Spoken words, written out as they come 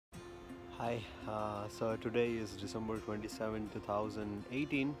Hi, so today is December 27,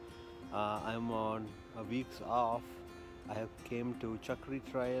 2018. I'm on a week's off. I have came to Chukery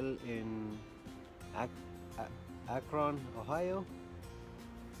Trail in Akron, Ohio.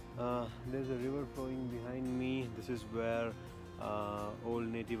 There's a river flowing behind me. This is where old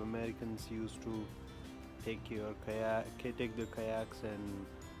Native Americans used to take their kayaks and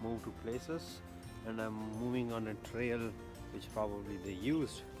move to places. And I'm moving on a trail which probably they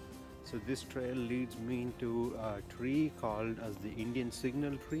used. So this trail leads me to a tree called as the Indian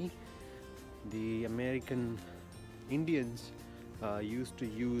signal tree. The American Indians used to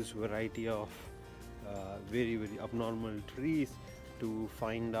use variety of very abnormal trees to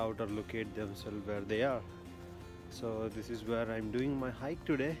find out or locate themselves where they are. So this is where I'm doing my hike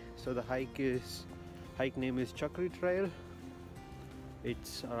today. So the hike name is Chukery Trail.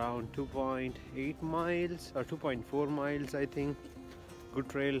 It's around 2.8 miles or 2.4 miles, I think. Good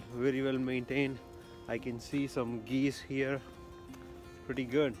trail, very well maintained. I can see some geese here, pretty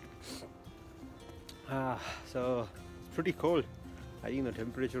good. So it's pretty cold. I think the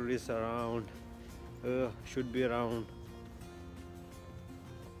temperature is around should be around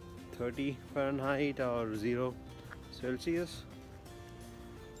 30 Fahrenheit or 0 Celsius.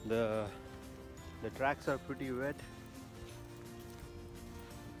 The tracks are pretty wet.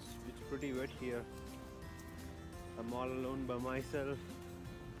 It's pretty wet here. I'm all alone by myself.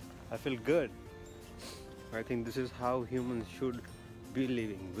 I feel good. I think this is how humans should be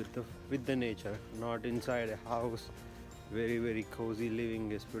living, with the nature, not inside a house. Very cozy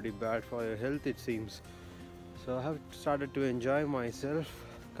living is pretty bad for your health, it seems. So I have started to enjoy myself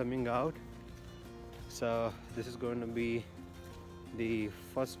coming out. So this is going to be the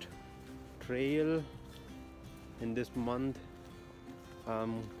first trail in this month.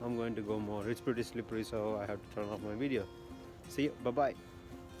 I'm going to go more. It's pretty slippery, so I have to turn off my video. See you. Bye bye.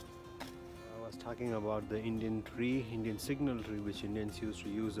 I was talking about the Indian signal tree, which Indians used to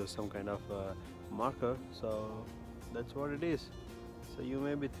use as some kind of marker. So that's what it is. So you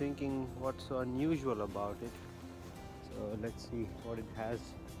may be thinking what's so unusual about it. So let's see what it has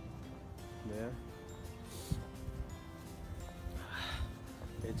there.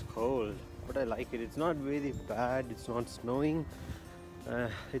 It's cold, but I like it. It's not very bad. It's not snowing.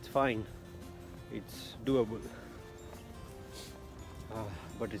 It's fine. It's doable.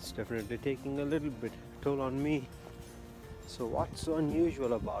 But it's definitely taking a little bit toll on me. So what's so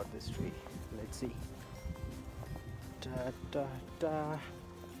unusual about this tree? Let's see. Oh,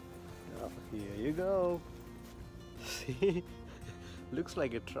 here you go. See, looks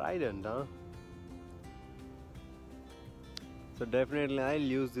like a trident, huh? So definitely I'll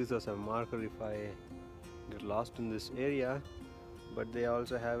use this as a marker if I get lost in this area. But they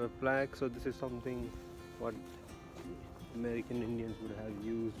also have a plaque, so this is something what American Indians would have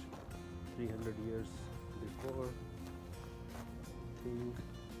used 300 years before. I think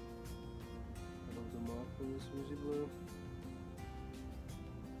one of the markers is visible.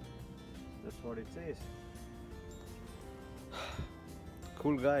 That's what it says.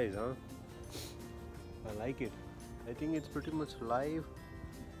 Cool guys, huh? I like it. I think it's pretty much live.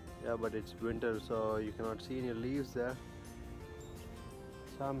 Yeah, but it's winter, so you cannot see any leaves there.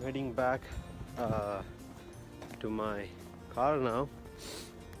 So I'm heading back to my car now.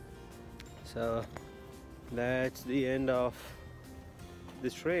 So that's the end of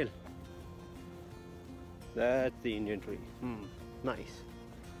this trail. That's the Indian tree. Nice.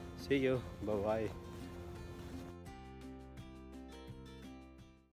 See you. Bye bye.